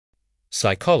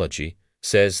Psychology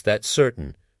says that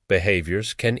certain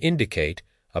behaviors can indicate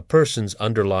a person's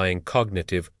underlying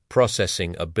cognitive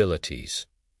processing abilities.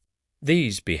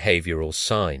 These behavioral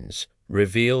signs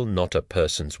reveal not a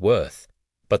person's worth,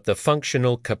 but the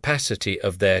functional capacity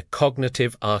of their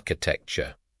cognitive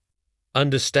architecture.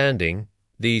 Understanding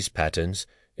these patterns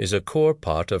is a core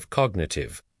part of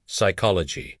cognitive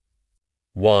psychology.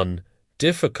 1.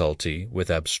 Difficulty with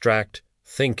abstract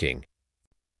thinking.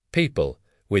 People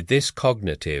with this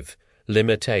cognitive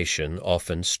limitation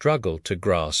often struggle to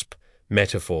grasp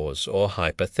metaphors or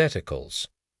hypotheticals,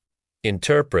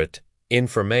 interpret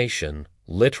information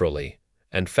literally,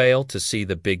 and fail to see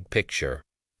the big picture.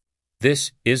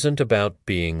 This isn't about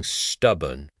being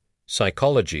stubborn.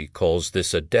 Psychology calls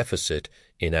this a deficit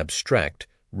in abstract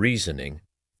reasoning.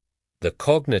 The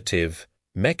cognitive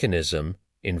mechanism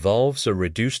involves a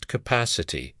reduced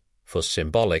capacity for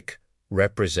symbolic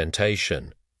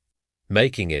representation,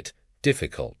 making it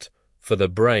difficult for the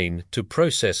brain to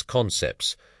process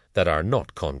concepts that are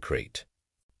not concrete.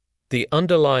 The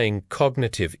underlying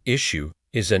cognitive issue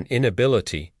is an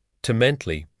inability to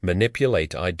mentally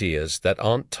manipulate ideas that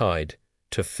aren't tied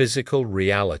to physical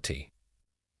reality.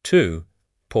 2.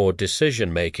 Poor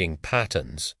decision-making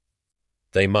patterns.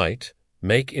 They might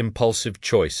make impulsive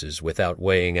choices without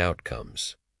weighing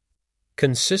outcomes,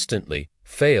 consistently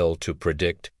fail to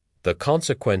predict the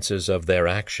consequences of their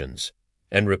actions,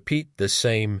 and repeat the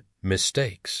same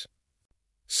mistakes.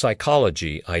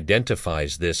 Psychology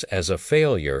identifies this as a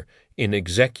failure in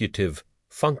executive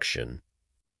function.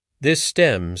 This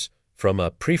stems from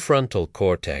a prefrontal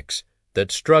cortex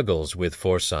that struggles with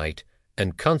foresight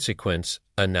and consequence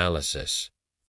analysis.